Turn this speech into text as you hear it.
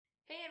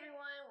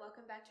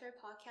welcome back to our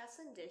podcast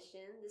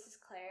edition. This is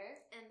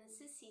Claire. And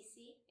this is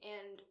Cece.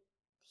 And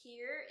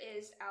here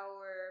is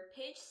our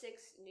page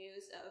 6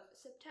 news of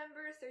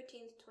September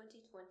 13th,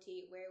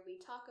 2020, where we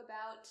talk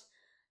about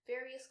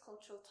various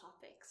cultural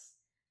topics.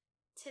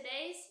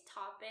 Today's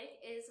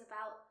topic is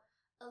about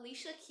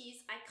Alicia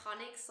Keys'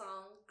 iconic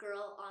song,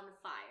 Girl on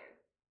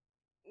Fire.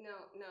 No,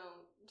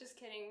 just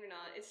kidding, we're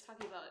not. It's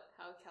talking about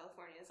how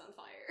California is on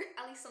fire.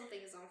 At least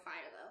something is on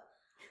fire, though.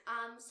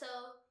 So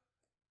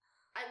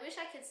I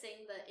wish I could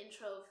sing the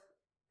intro of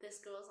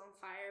This Girl's on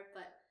Fire,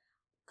 but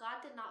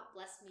God did not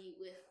bless me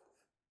with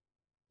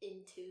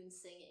in-tune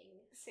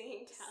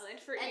singing talent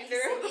for Any either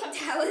of singing us.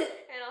 talent.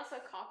 And also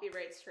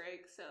copyright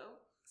strike, so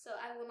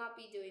I will not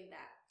be doing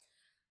that.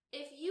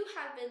 If you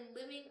have been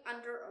living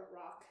under a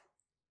rock,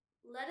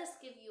 let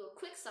us give you a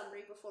quick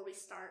summary before we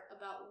start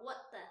about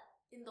what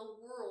in the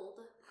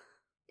world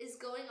is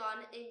going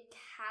on in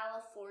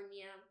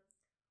California.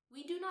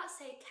 We do not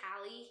say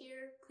Cali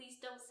here.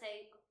 Please don't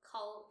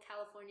call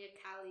California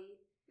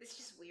Cali. it's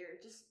just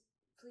weird. Just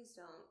please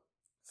don't.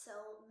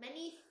 So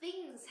many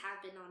things have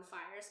been on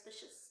fire,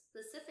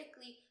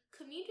 specifically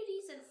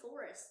communities and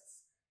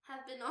forests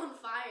have been on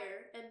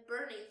fire and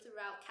burning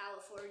throughout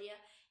California,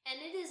 and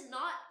it is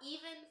not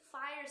even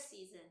fire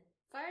season.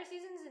 Fire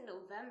season's in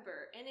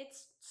November, and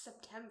it's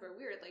September.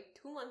 We're like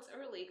 2 months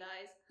early,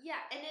 guys. Yeah,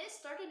 and it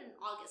started in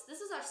August.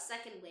 This is our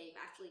second wave,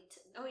 actually.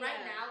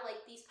 Right yeah. now,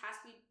 like these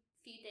past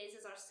few days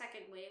is our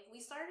second wave. We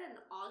started in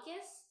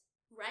August,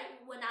 right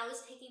when I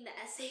was taking the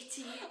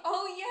SAT.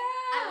 Oh,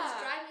 yeah! I was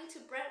driving to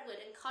Brentwood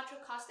in Contra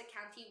Costa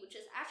County, which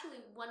is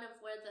actually one of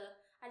where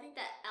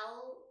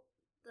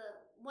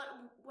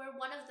where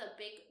one of the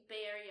big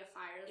Bay Area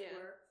fires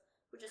were,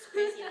 which is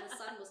crazy, and the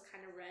sun was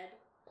kind of red.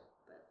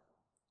 But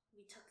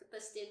we took the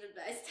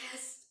standardized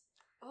test.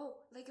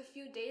 Oh, like a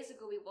few days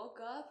ago we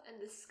woke up and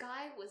the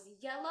sky was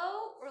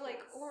yellow or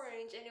like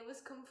orange, and it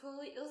was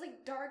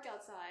like dark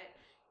outside.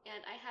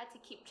 And I had to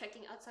keep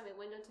checking outside my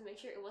window to make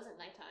sure it wasn't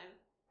nighttime.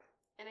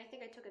 And I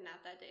think I took a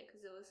nap that day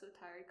because I was so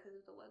tired because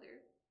of the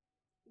weather.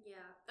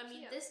 Yeah, I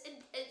mean,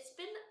 it's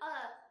been a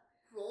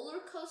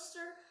roller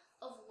coaster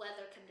of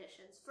weather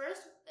conditions.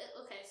 First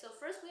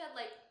we had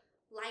like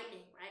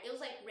lightning, right? It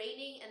was like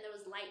raining and there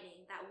was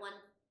lightning that one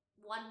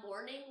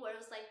morning where it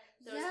was like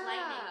there was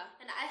lightning,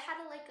 and I had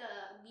a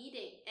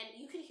meeting, and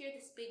you could hear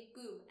this big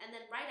boom, and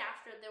then right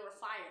after there were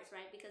fires,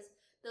 right? Because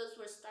those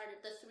were started,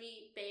 the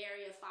 3 Bay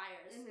Area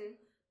fires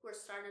were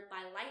started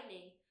by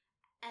lightning,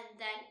 and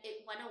then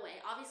it went away.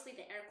 Obviously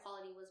the air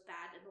quality was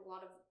bad and a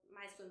lot of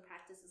my swim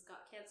practices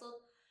got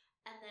canceled,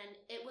 and then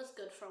it was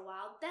good for a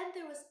while. Then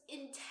there was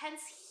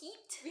intense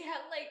heat. We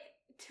had like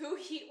 2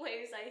 heat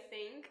waves, I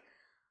think.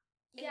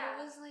 And Yeah.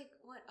 it was like,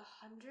 what,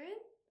 100?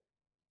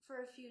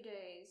 For a few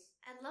days.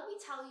 And let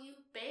me tell you,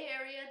 Bay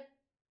Area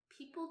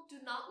people do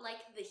not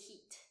like the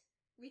heat.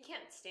 We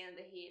can't stand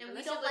the heat. And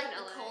we don't like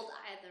the cold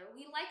either.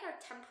 We like our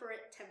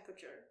temperate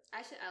temperature.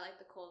 Actually, I like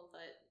the cold,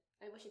 but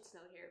I wish it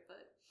snowed here.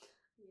 But,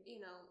 you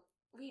know,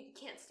 we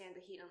can't stand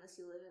the heat unless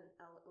you live in,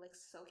 like,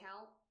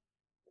 SoCal.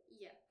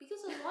 Yeah,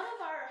 because a lot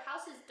of our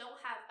houses don't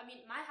have, I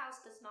mean, my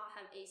house does not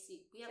have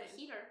AC. We have a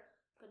heater,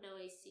 but no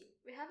AC.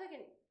 We have, like,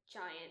 a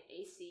giant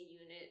AC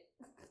unit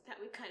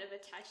that we kind of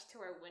attach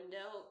to our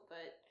window,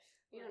 but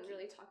we don't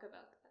really talk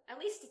about that. At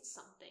least it's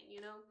something,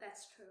 you know?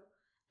 That's true.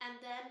 And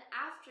then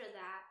after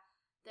that,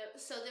 there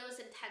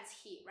was intense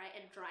heat, right?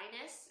 And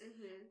dryness.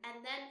 Mm-hmm. And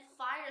then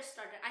fire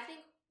started. I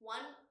think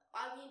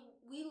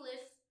we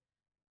live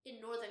in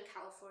Northern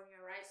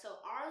California, right? So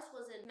ours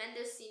was in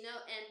Mendocino,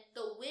 and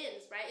the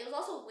winds, right? It was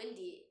also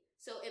windy.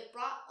 So it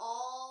brought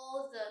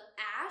all the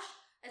ash,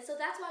 and so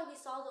that's why we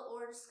saw the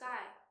orange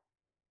sky.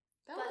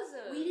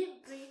 We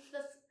didn't breathe.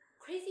 The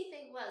crazy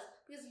thing was,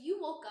 because you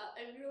woke up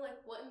and you're like,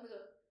 what in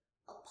the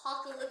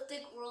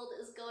apocalyptic world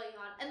is going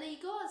on? And then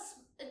you go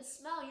and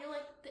smell, you're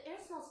like, the air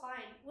smells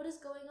fine. What is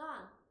going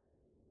on?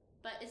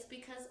 But it's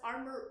because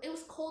it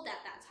was cold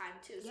at that time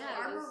too. So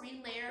our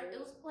marine layer, it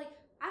was like,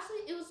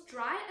 actually it was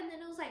dry and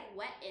then it was like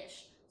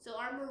wet-ish. So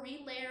our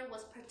marine layer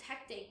was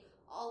protecting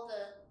all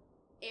the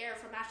air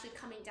from actually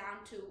coming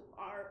down to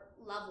our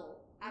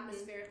level,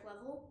 atmospheric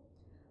level.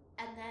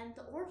 And then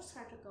the orange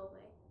started to go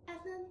away. And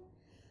then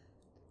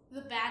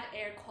the bad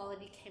air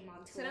quality came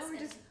onto us. So now we're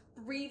just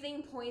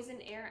breathing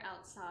poison air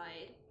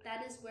outside.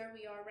 That is where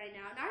we are right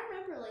now. And I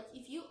remember, like,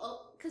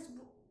 because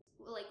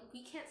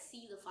we can't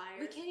see the fire.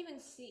 We can't even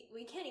see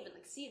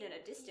it at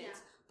a distance.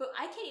 Yeah. But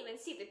I can't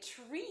even see the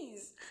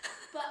trees.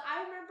 But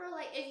I remember,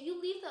 like, if you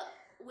leave the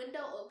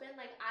window open,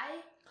 like, I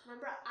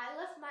remember I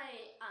left my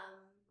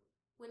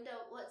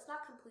window, well, it's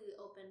not completely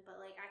open, but,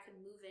 like, I can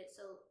move it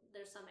so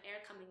there's some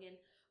air coming in.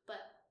 But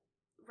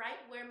right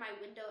where my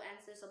window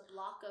ends, there's a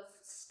block of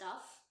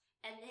stuff,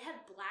 and they had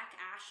black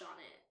ash on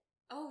it.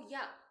 Oh,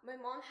 yeah. My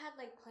mom had,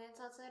 like,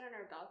 plants outside on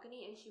our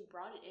balcony, and she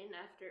brought it in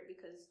after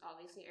because,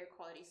 obviously, air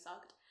quality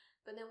sucked.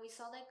 But then we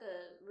saw, like,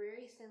 a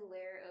very thin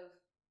layer of,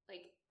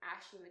 like,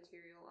 ashy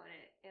material on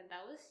it, and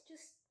that was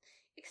just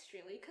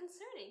extremely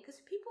concerning,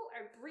 because people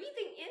are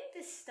breathing in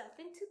this stuff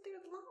into their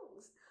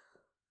lungs.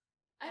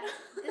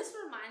 This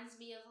reminds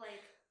me of,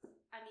 like,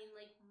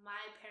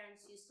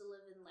 used to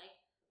live in like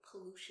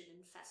pollution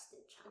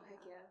infested China. Oh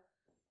heck yeah.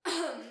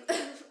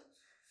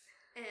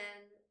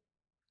 And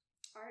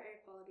our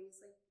air quality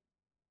is like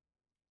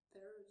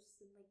thirds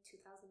in like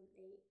 2008.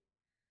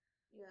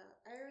 Yeah,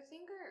 I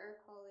think our air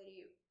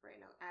quality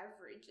right now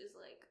average is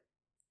like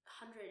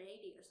 180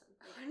 or something.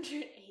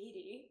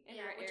 180 in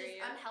our which area.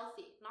 is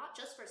unhealthy. Not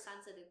just for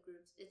sensitive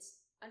groups.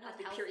 It's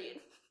Unhealthy. unhealthy. Period.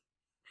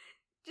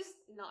 Just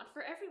not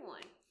for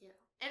everyone. Yeah.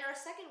 And our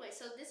second wave.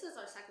 So this is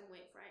our second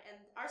wave, right? And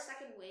our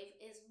second wave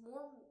is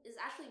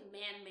actually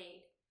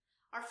man-made.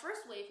 Our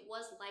first wave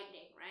was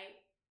lightning, right?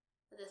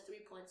 The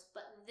 3 points,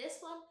 but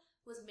this one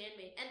was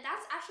man-made, and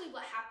that's actually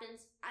what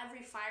happens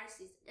every fire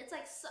season. It's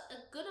like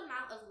a good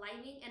amount of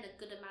lightning and a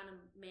good amount of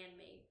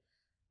man-made.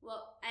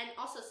 Well, and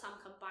also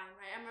some combined,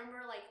 right? I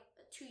remember like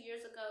 2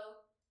 years ago,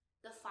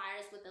 the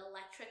fires with the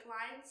electric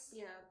lines.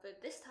 Yeah,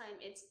 but this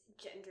time it's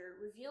gender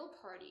reveal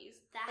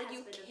parties. That Are has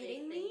you been a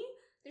kidding big thing. me?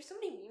 There's so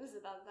many memes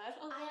about that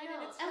online, I know.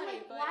 and it's And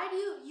funny. like, but why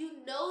do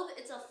you know that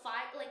it's a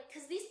fire? Like,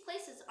 because these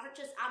places aren't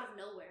just out of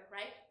nowhere,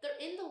 right? They're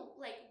in the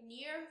like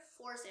near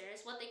forest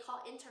areas, what they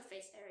call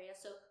interface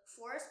areas. So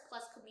forest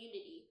plus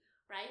community,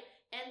 right?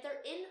 And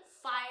they're in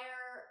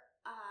fire,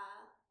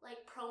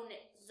 like prone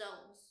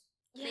zones.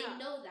 Yeah. They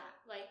know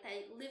that, like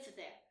they live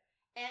there,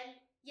 and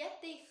yet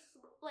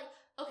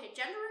okay,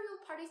 gender reveal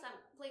parties. I'm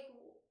like,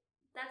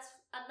 that's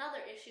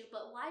another issue.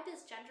 But why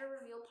does gender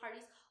reveal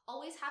parties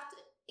always have to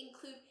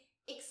include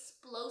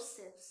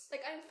explosives?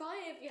 Like, I'm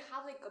fine if you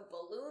have like a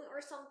balloon or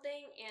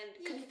something and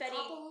You confetti.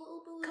 pop a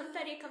little balloon.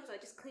 Confetti comes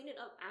out. Just clean it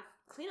up.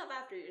 Clean up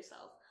after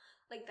yourself.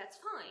 Like, that's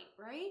fine,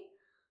 right?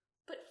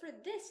 But for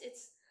this,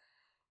 it's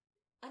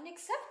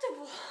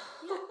unacceptable.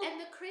 Yeah, and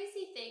the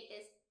crazy thing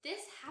is,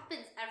 this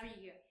happens every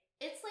year.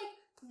 It's like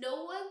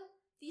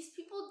these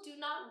people do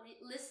not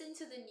listen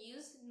to the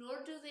news, nor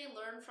do they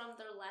learn from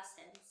their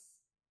lessons.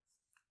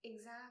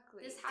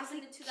 Exactly. This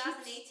happened in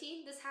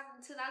 2018, this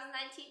happened in 2019,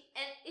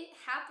 and it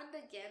happened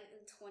again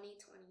in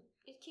 2020.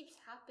 It keeps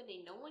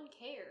happening. No one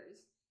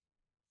cares.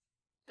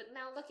 But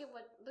now look at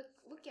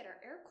our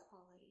air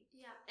quality.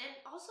 Yeah, and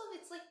also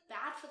it's like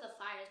bad for the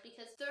fires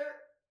because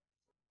they're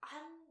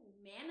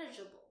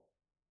unmanageable.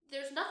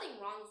 There's nothing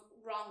wrong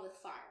with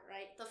fire,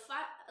 right?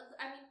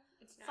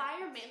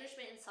 Fire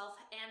management itself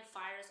and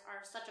fires are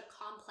such a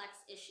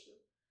complex issue.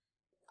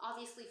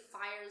 Obviously,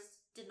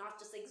 fires did not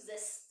just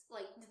exist.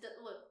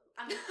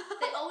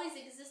 They always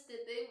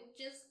existed.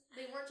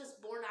 They weren't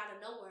just born out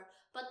of nowhere.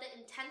 But the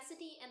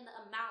intensity and the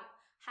amount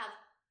have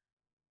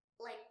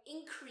like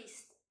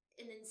increased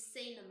an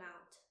insane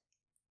amount.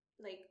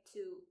 Like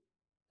to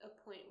a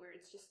point where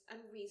it's just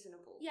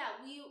unreasonable. Yeah,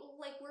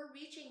 we're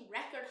reaching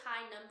record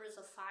high numbers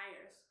of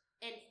fires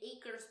and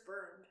acres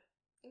burned.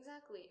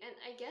 Exactly. And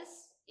I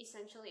guess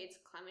essentially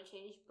it's climate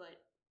change, but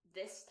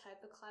this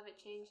type of climate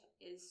change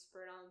is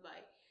spurred on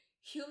by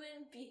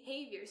human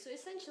behavior. So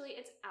essentially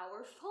it's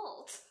our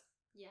fault.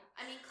 Yeah.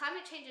 I mean,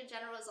 climate change in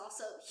general is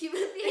also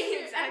human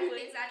behavior. Exactly.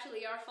 Everything's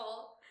actually our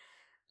fault.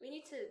 We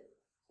need to,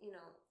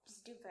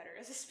 just do better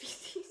as a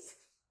species.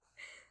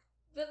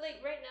 But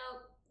like right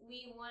now,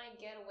 we want to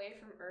get away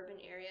from urban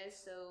areas,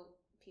 so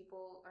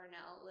people are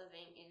now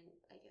living in,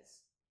 I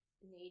guess,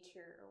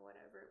 nature or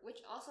whatever,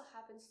 which also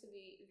happens to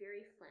be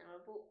very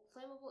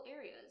flammable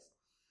areas.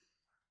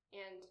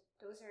 And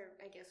those are,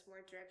 I guess,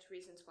 more direct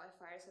reasons why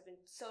fires have been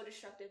so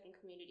destructive in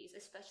communities,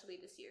 especially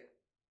this year.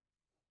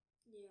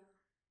 Yeah.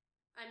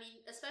 I mean,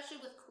 especially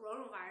with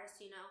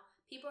coronavirus,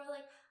 people are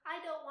like,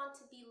 I don't want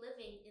to be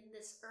living in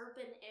this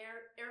urban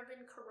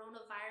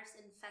coronavirus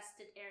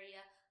infested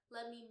area.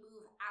 Let me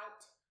move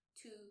out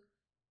to,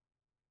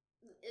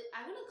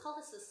 I'm going to call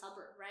this a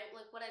suburb, right?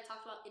 Like what I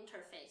talked about,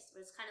 interface,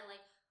 where it's kind of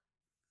like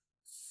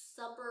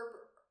suburb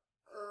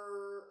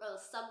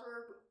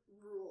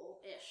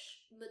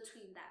rural-ish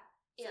between that.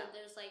 Yeah. So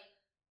there's like,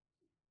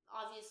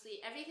 obviously,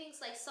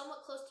 everything's like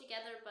somewhat close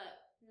together,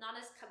 but not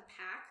as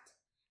compact.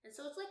 And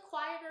so it's like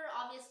quieter.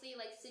 Obviously,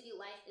 like city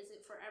life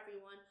isn't for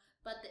everyone.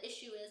 But the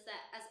issue is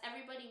that as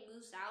everybody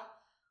moves out,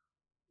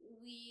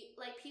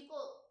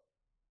 people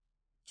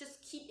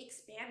just keep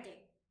expanding,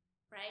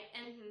 right?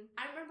 And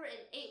I remember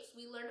in APES,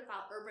 we learned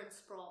about urban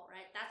sprawl,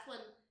 right? That's when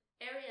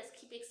areas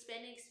keep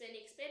expanding,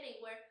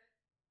 where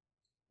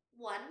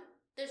one,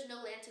 there's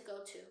no land to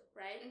go to,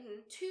 right?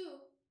 Two,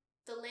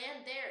 the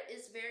land there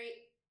is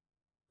very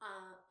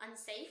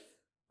unsafe,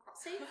 not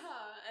safe.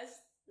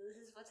 As this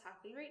is what's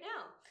happening right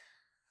now.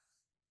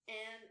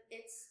 And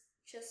it's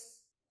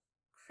just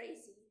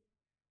crazy.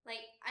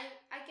 Like,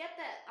 I get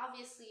that,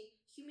 obviously,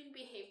 human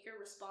behavior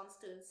responds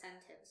to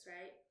incentives,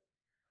 right?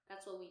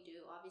 That's what we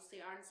do.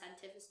 Obviously, our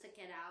incentive is to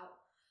get out.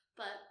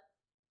 But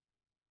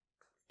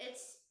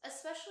it's,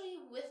 especially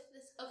with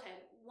this,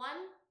 okay,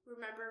 one,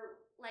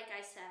 remember, like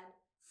I said,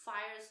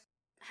 fires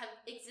have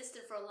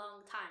existed for a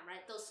long time,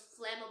 right? Those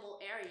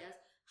flammable areas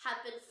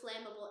have been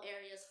flammable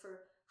areas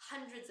for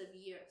hundreds of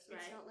years,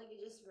 right? It's not like it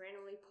just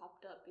randomly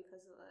popped up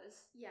because of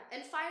us. Yeah,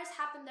 and fires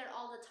happen there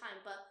all the time,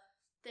 but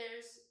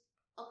there's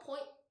a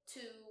point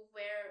to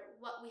where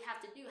what we have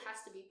to do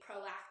has to be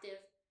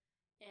proactive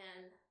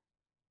and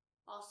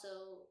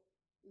also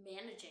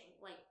managing,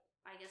 like,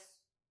 I guess,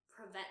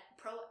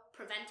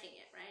 preventing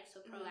it, right?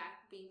 So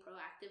being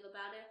proactive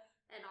about it,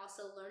 and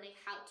also learning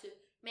how to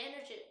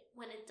manage it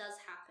when it does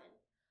happen.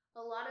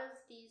 A lot of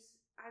these,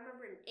 I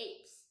remember in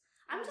apes,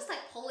 I'm just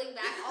like pulling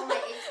back all my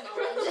apes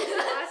knowledge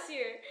last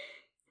year,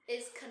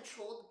 is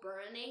controlled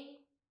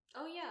burning.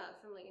 Oh yeah,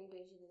 from like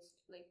indigenous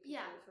like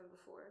people from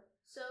before.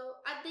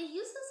 So they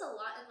use this a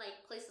lot in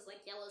like places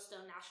like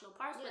Yellowstone National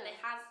Parks where they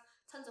have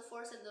tons of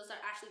forests, and those are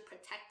actually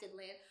protected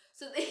land,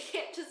 so they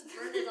can't just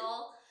burn it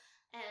all.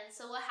 And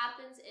so what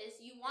happens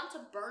is you want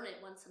to burn it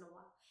once in a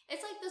while.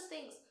 It's like those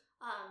things,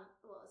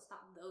 well, it's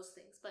not those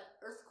things,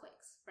 but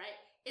earthquakes, right?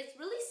 It's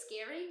really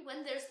scary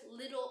when there's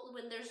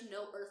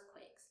no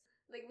earthquakes.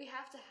 Like, we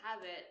have to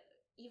have it,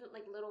 even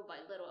like little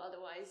by little,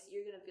 otherwise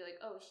you're gonna be like,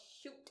 oh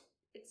shoot,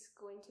 it's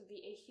going to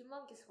be a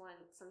humongous one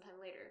sometime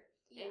later.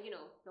 Yeah. And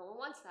no one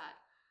wants that.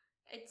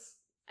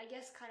 It's, I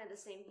guess, kind of the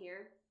same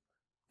here,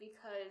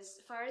 because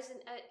fire is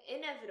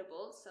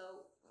inevitable,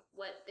 so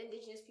what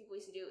indigenous people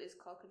used to do is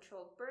called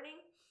controlled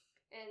burning,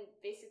 and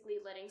basically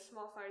letting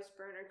small fires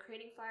burn or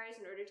creating fires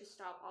in order to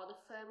stop all the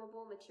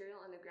flammable material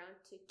on the ground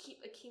to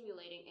keep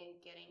accumulating and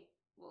getting,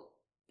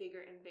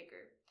 bigger and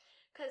bigger.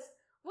 Because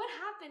what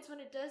happens when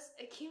it does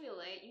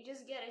accumulate? You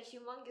just get a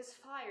humongous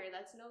fire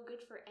that's no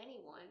good for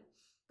anyone.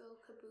 Oh,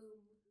 kaboom.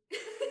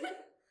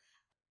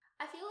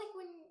 I feel like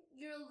when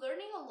you're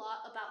learning a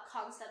lot about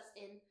concepts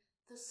in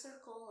the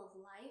circle of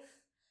life,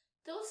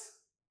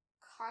 those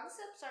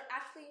concepts are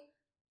actually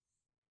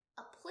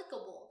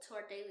applicable to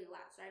our daily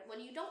lives, right? When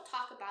you don't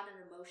talk about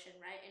an emotion,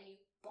 right, and you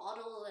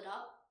bottle it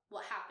up,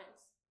 what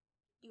happens?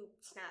 You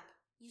snap.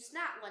 You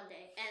snap one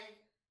day, and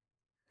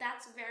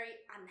that's very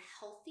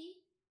unhealthy.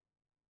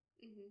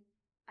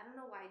 I don't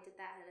know why I did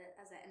that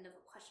as the end of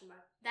a question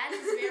mark. That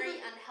is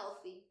very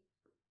unhealthy.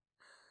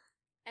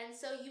 And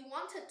so you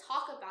want to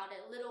talk about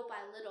it little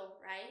by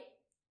little, right?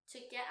 To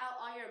get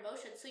out all your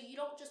emotions so you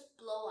don't just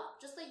blow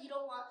up. Just like you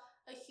don't want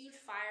a huge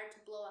fire to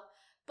blow up.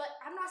 But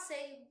I'm not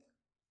saying,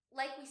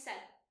 like we said,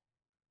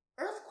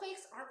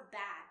 earthquakes aren't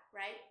bad,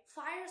 right?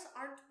 Fires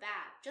aren't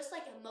bad. Just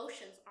like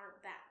emotions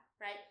aren't bad,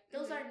 right?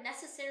 Those are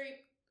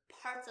necessary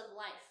parts of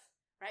life,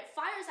 right?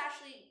 Fire is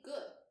actually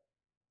good.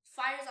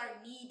 Fires are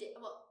needed.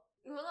 Well,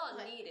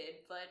 not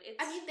needed, but it's...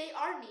 I mean, they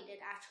are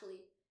needed,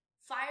 actually.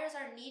 Fires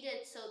are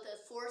needed so the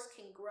forest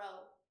can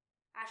grow.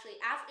 Actually,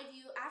 after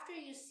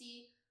you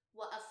see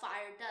what a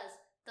fire does,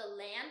 the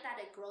land that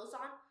it grows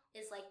on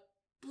is like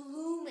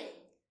blooming,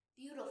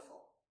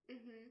 beautiful,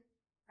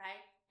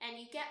 right? And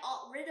you get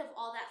rid of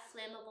all that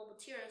flammable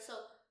material.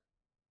 So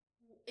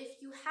if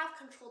you have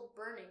controlled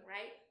burning,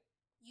 right?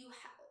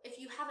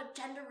 If you have a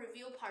gender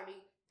reveal party,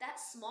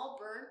 that small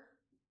burn,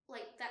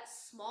 like that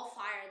small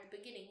fire at the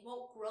beginning,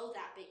 won't grow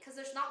that big because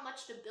there's not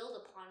much to build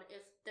upon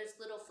if there's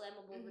little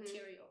flammable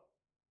material.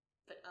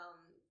 But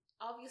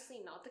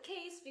obviously not the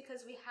case,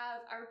 because we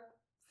have our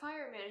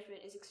fire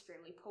management is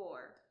extremely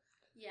poor.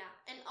 Yeah,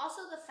 and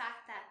also the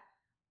fact that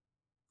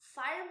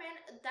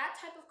that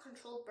type of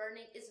controlled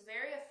burning is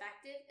very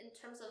effective in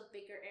terms of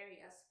bigger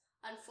areas.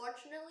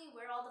 Unfortunately,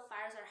 where all the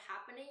fires are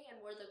happening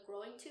and where they're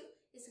growing to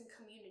is in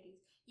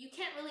communities. You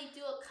can't really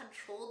do a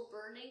controlled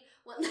burning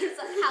when there's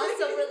a house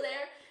over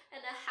there and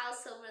a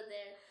house over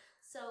there.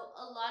 So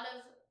a lot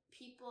of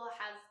people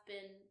have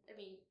been,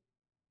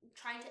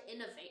 trying to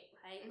innovate,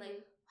 right?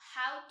 Like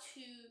how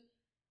to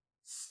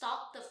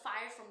stop the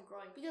fire from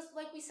growing. Because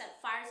like we said,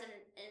 fires are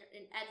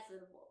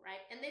inevitable,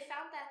 right? And they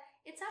found that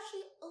it's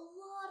actually a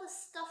lot of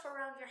stuff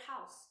around your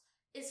house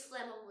is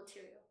flammable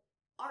material.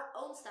 Our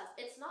own stuff.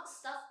 It's not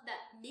stuff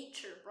that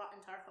nature brought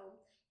into our home.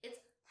 It's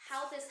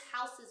how this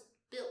house is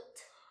built,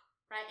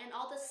 right? And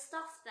all the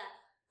stuff that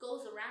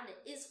goes around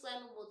it is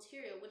flammable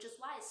material, which is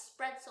why it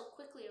spreads so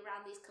quickly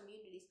around these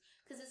communities.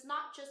 Because it's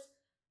not just,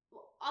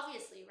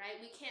 obviously,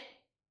 right? We can't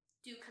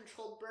do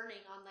controlled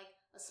burning on like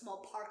a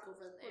small park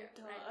over there,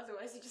 right?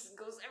 Otherwise it just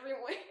goes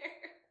everywhere.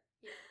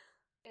 Yeah.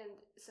 And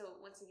so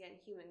once again,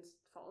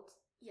 humans' fault.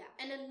 Yeah,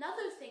 and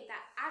another thing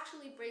that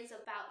actually brings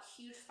about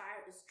huge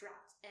fire is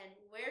droughts. And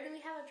where do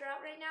we have a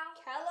drought right now?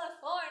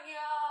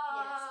 California!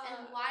 Yes,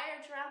 and why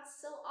are droughts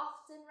so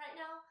often right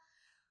now?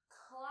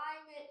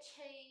 Climate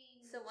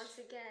change. So once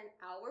again,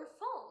 our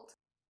fault.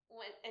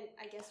 And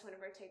I guess one of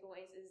our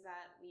takeaways is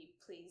that we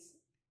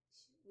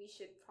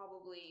should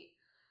probably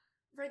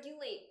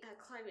regulate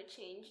climate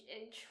change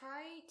and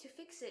try to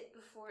fix it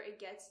before it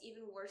gets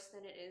even worse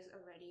than it is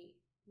already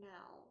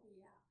now.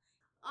 Yeah.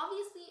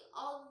 Obviously,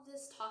 all of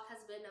this talk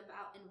has been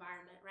about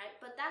environment, right?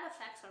 But that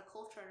affects our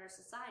culture and our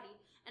society.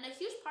 And a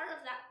huge part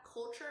of that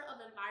culture of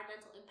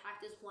environmental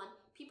impact is, one,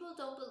 people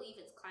don't believe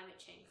it's climate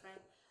change,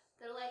 right?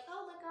 They're like,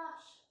 oh my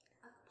gosh,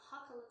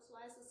 apocalypse,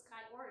 why is the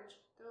sky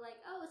orange? They're like,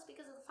 oh, it's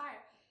because of the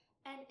fire.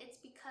 And it's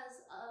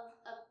because of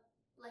a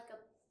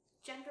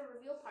gender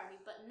reveal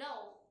party. But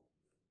no.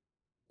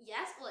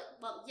 Yes,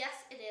 yes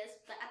it is,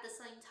 but at the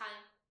same time,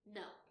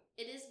 no.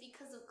 It is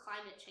because of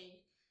climate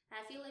change. And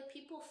I feel like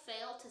people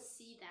fail to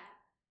see that.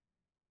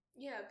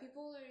 Yeah,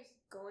 people are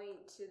going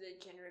to the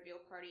gender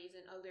reveal parties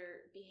and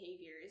other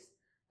behaviors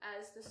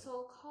as the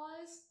sole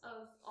cause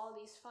of all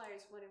these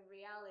fires, when in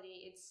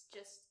reality it's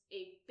just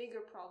a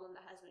bigger problem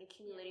that has been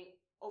accumulating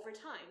over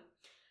time.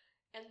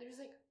 And there's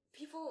like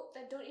people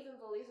that don't even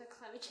believe that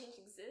climate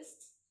change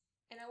exists.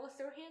 And I will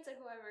throw hands at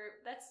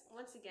whoever. That's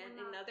once again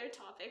another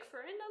topic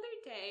for another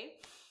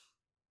day.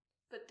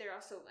 But they're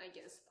also, I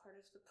guess, part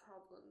of the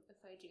problem,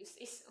 if I do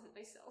say so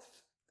myself.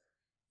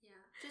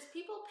 Yeah, just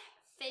people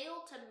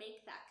fail to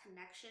make that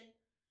connection.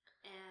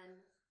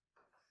 And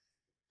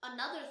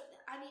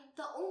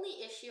the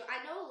only issue,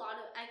 I know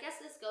I guess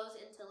this goes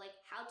into like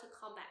how to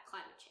combat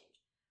climate change,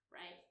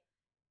 right?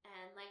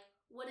 And like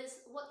what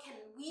can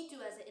we do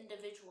as an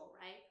individual,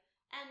 right?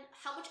 And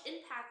how much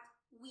impact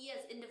we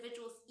as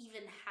individuals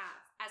even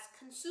have as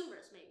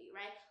consumers, maybe,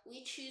 right?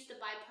 We choose to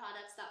buy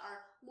products that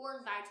are more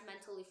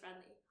environmentally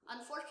friendly.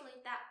 Unfortunately,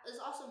 that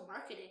is also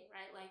marketing,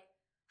 right? Like,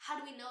 how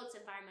do we know it's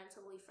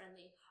environmentally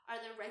friendly?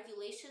 Are there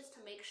regulations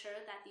to make sure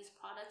that these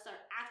products are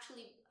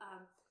actually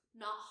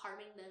not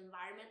harming the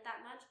environment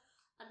that much?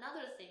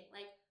 Another thing,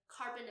 like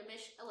carbon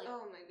emission, like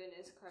oh my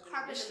goodness,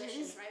 carbon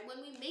emissions, right?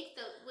 When we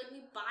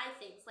buy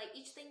things, like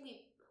each thing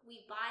we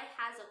buy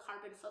has a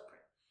carbon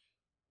footprint.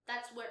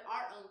 That's where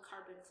our own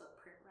carbon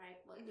footprint, right?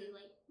 What we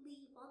like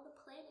leave on the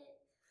planet.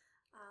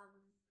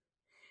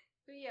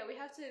 But yeah, we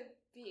have to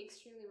be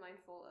extremely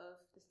mindful of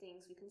the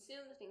things we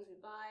consume, the things we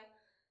buy.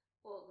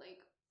 Well,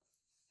 like,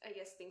 I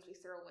guess things we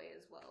throw away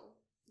as well.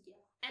 Yeah.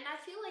 And I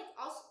feel like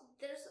also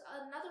there's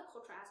another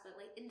cultural aspect,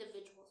 like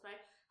individuals, right?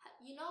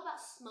 You know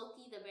about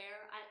Smokey the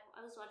Bear? I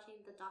was watching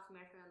the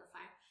documentary on the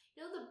fire.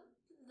 You know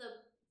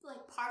the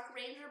like park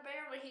ranger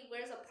bear where he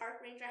wears a park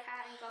ranger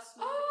hat and got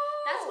smoked?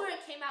 Oh! That's where it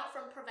came out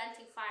from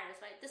preventing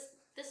fires, right? This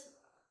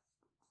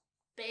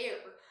bear,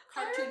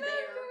 cartoon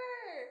bear.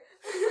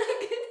 Oh my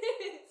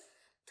goodness.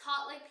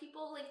 Taught like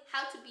people like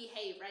how to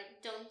behave, right?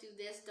 Don't do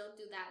this, don't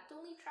do that. Don't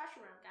leave trash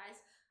around,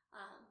 guys.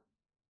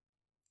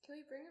 Can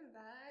we bring him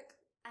back?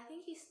 I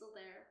think he's still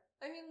there.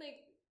 I mean,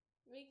 like,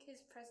 make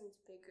his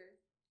presence bigger.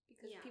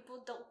 Because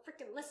people don't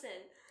freaking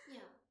listen.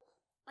 Yeah.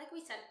 Like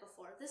we said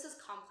before, this is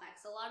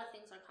complex. A lot of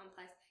things are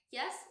complex.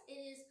 Yes, it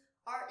is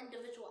our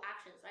individual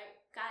actions, right?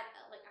 God,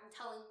 like I'm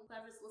telling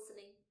whoever's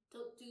listening,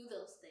 don't do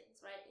those things,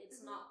 right?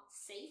 It's not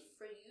safe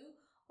for you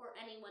or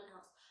anyone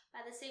else.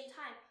 But at the same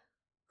time,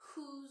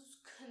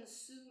 who's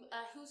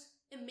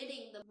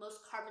emitting the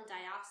most carbon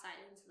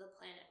dioxide into the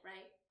planet,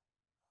 right?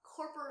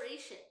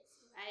 Corporations,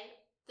 right?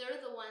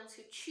 They're the ones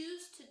who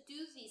choose to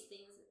do these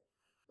things,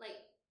 like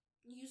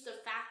use their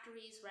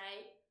factories,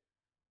 right?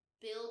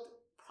 Build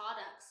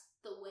products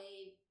the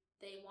way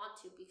they want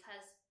to,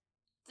 because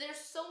there's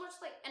so much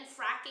like, and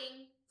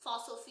fracking,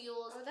 fossil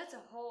fuels. Oh, that's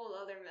a whole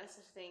other mess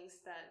of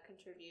things that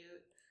contribute.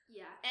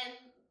 Yeah, and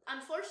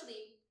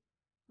unfortunately,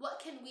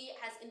 what can we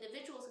as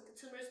individuals and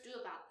consumers do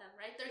about them,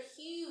 right? They're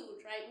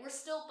huge, right? We're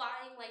still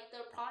buying like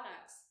their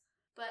products,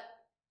 but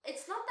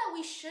it's not that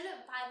we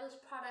shouldn't buy those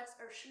products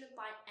or shouldn't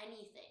buy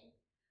anything,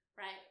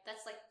 right?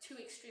 That's like too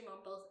extreme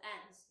on both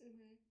ends.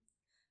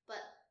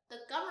 But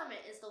the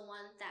government is the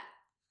one that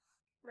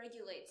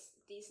regulates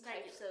these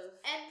types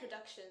of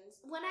productions.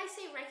 When I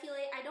say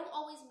regulate, I don't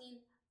always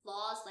mean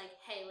laws like,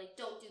 hey, like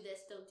don't do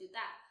this, don't do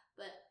that.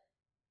 But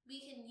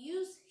we can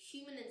use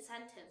human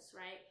incentives,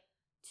 right,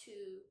 to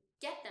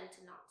get them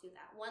to not do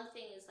that. One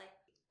thing is like,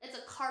 it's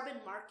a carbon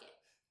market.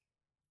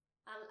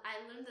 I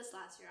learned this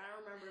last year. I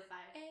don't remember if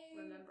I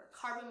remember.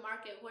 Carbon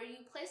market, where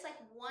you place like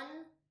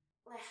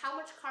how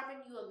much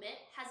carbon you emit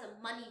has a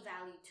money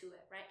value to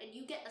it, right? And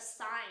you get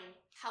assigned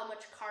how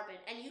much carbon,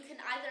 and you can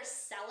either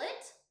sell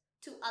it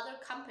to other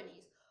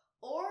companies,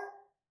 or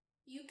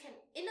you can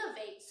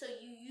innovate so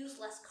you use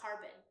less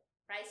carbon,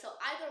 right? So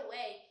either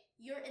way,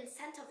 you're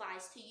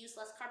incentivized to use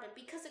less carbon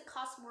because it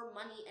costs more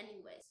money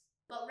anyways.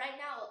 But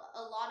right now,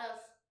 a lot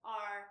of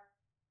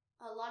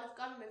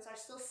governments are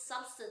still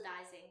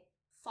subsidizing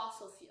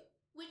fossil fuel,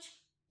 which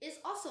is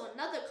also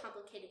another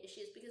complicated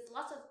issue, because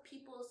lots of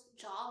people's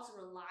jobs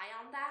rely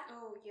on that.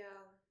 Oh,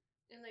 yeah.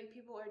 And, like,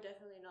 people are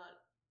definitely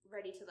not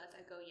ready to let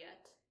that go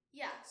yet.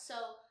 Yeah,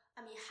 so,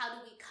 I mean, how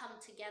do we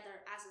come together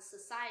as a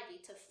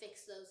society to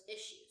fix those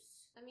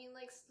issues? I mean,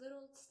 like,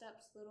 little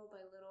steps, little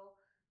by little,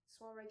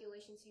 small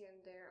regulations here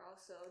and there,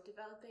 also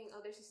developing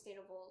other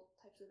sustainable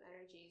types of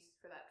energies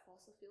for that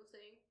fossil fuel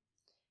thing.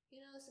 You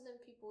know, so then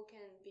people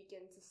can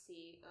begin to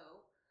see,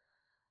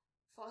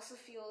 fossil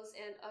fuels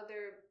and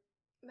other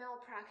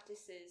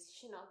malpractices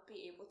should not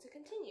be able to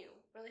continue,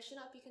 or they should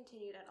not be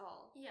continued at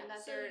all. Yeah, and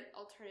that so there are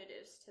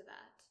alternatives to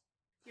that.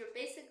 You're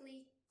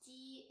basically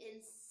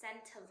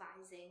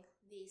de-incentivizing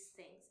these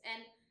things.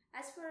 And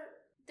as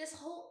for this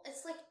whole,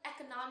 it's like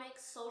economic,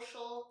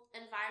 social,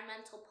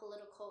 environmental,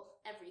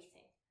 political,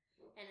 everything.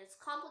 And it's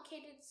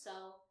complicated,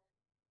 so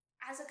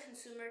as a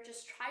consumer,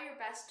 just try your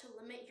best to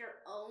limit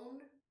your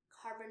own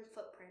carbon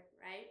footprint,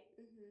 right?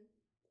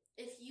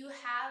 If you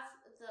have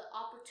the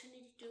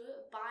opportunity to do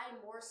it, buy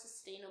more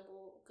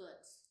sustainable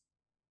goods.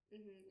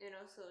 And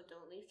also,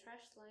 don't leave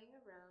trash lying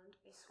around.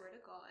 I swear to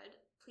God,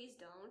 please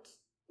don't.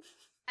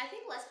 I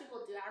think less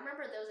people do. I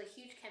remember there was a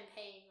huge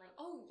campaign. Like,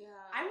 Oh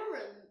yeah. I remember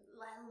in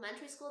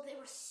elementary school, they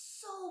were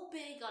so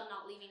big on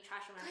not leaving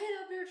trash around. Clean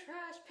up your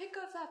trash. Pick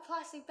up that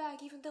plastic bag,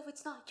 even though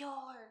it's not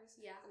yours.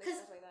 Yeah, And because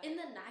stuff like that. in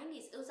the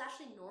 90s, it was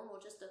actually normal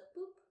just to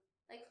boop,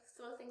 like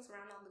throw things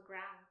around on the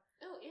ground.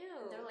 Oh ew.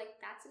 And they're like,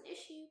 that's an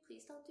issue.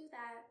 Please don't do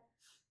that.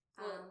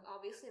 Well,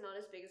 obviously not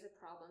as big as a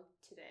problem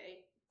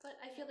today, but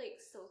I feel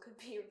like still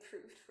could be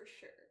improved for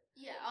sure.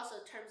 Yeah,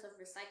 also in terms of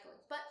recycling.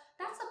 But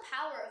that's the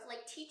power of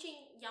like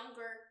teaching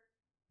younger,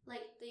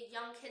 like the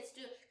young kids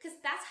do,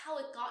 because that's how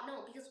it got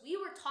known. Because we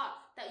were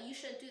taught that you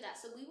shouldn't do that.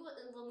 So we would,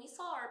 when we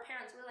saw our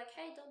parents, we were like,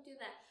 hey, don't do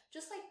that.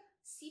 Just like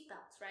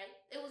seatbelts, right?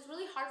 It was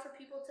really hard for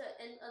people to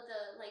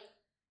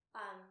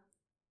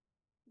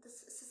the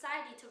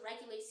society to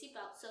regulate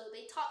seatbelts. So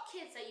they taught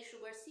kids that you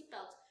should wear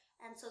seatbelts,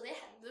 and so the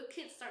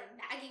kids started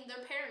nagging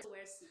their parents to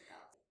wear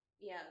seatbelts.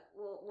 Yeah,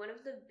 well, one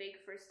of the big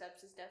first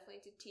steps is definitely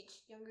to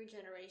teach younger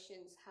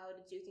generations how to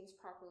do things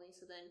properly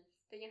so then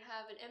they can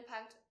have an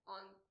impact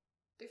on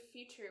their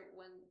future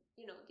when,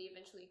 they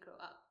eventually grow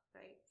up,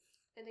 right?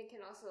 And they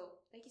can also,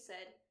 like you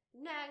said,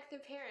 nag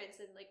their parents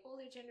and like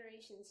older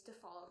generations to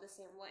follow the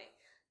same way.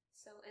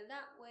 So in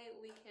that way,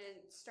 we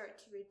can start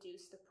to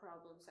reduce the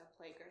problems that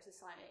plague our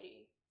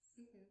society.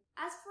 Mm-hmm.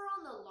 As for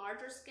on the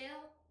larger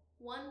scale,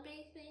 one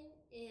big thing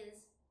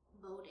is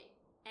voting.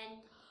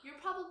 And you're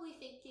probably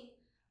thinking,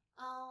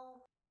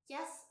 oh,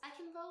 yes, I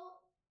can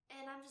vote,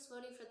 and I'm just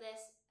voting for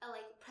this,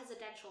 like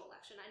presidential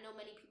election. I know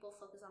many people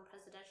focus on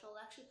presidential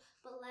election,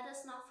 but let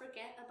us not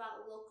forget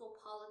about local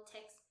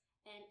politics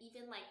and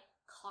even like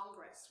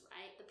Congress,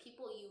 right? The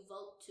people you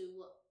vote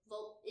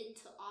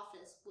into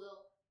office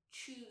will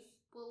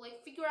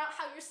like figure out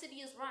how your city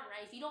is run,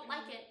 right? If you don't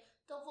like it,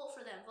 don't vote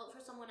for them. Vote for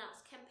someone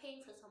else.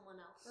 Campaign for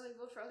someone else. Or like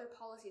vote for other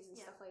policies and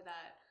stuff like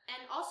that.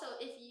 And also,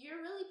 if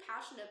you're really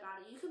passionate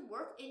about it, you can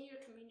work in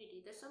your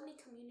community. There's so many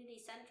community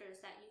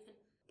centers that you can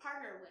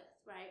partner with,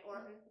 right?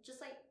 Or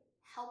just like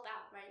help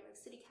out, right? Like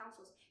city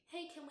councils.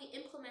 Hey, can we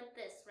implement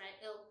this, right?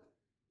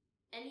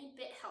 Any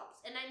bit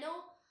helps. And I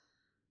know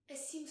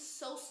it seems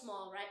so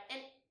small, right?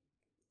 And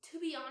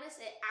to be honest,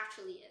 it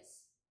actually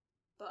is.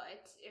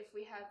 But if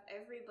we have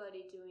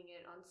everybody doing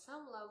it on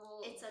some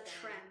level, it's a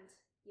trend.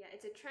 Yeah,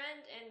 it's a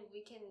trend, and we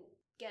can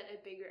get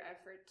a bigger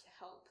effort to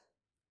help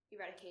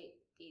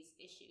eradicate these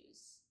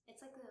issues.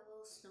 It's like a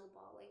little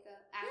snowball, like a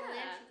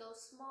avalanche. You go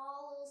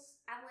small, little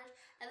avalanche,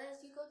 and then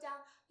as you go down,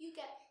 you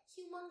get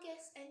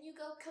humongous, and you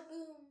go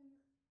kaboom.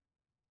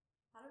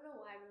 I don't know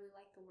why I really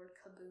like the word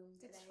kaboom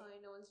today. It's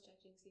fine. No one's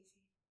judging,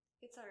 Cece.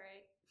 It's all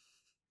right.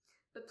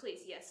 But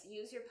please, yes,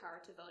 use your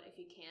power to vote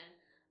if you can.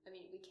 I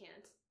mean, we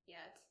can't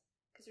yet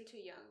because we're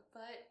too young,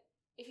 but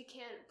if you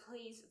can,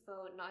 please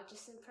vote, not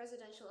just in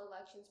presidential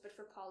elections, but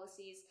for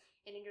policies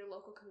and in your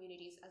local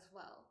communities as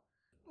well.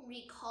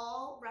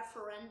 Recall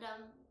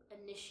referendum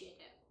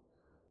initiative.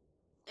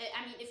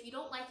 I mean, if you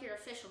don't like your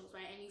officials,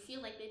 right, and you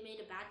feel like they made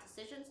a bad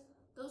decisions,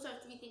 those are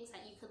 3 things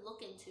that you could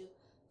look into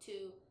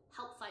to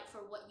help fight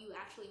for what you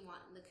actually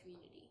want in the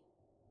community.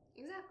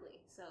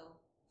 Exactly. So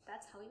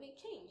that's how we make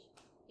change,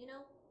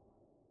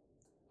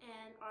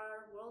 And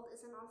our world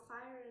isn't on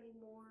fire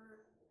anymore.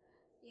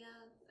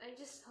 Yeah, I'm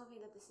just hoping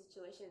that the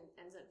situation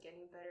ends up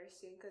getting better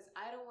soon because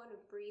I don't want to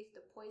breathe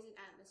the poison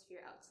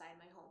atmosphere outside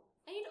my home.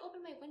 I need to open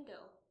my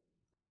window.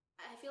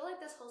 I feel like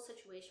this whole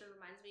situation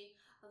reminds me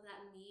of that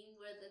meme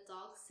where the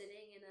dog's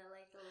sitting in a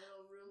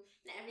little room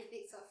and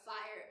everything's on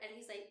fire and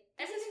he's like,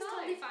 everything's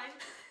totally fine.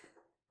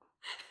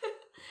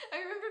 I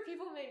remember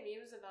people made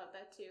memes about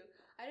that too.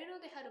 I didn't know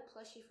they had a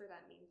plushie for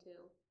that meme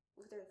too.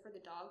 For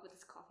the dog with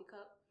his coffee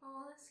cup.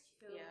 Oh, that's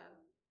cute. Yeah.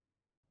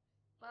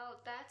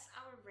 Well, that's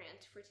our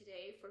rant for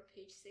today for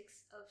page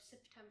 6 of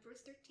September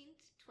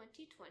 13th,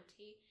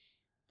 2020.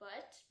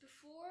 But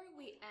before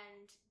we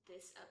end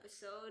this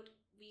episode,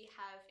 we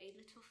have a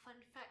little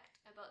fun fact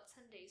about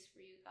Sundays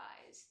for you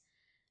guys.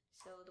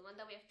 So the one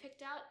that we have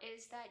picked out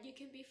is that you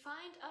can be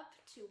fined up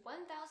to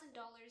 $1,000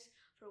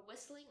 for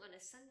whistling on a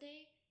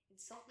Sunday in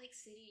Salt Lake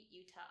City,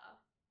 Utah.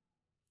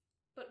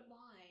 But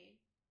why?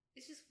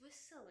 It's just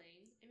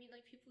whistling. I mean,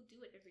 people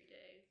do it every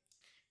day.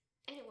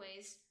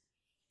 Anyways,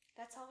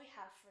 that's all we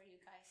have for you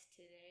guys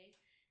today.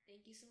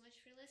 Thank you so much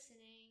for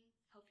listening.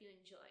 Hope you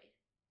enjoyed.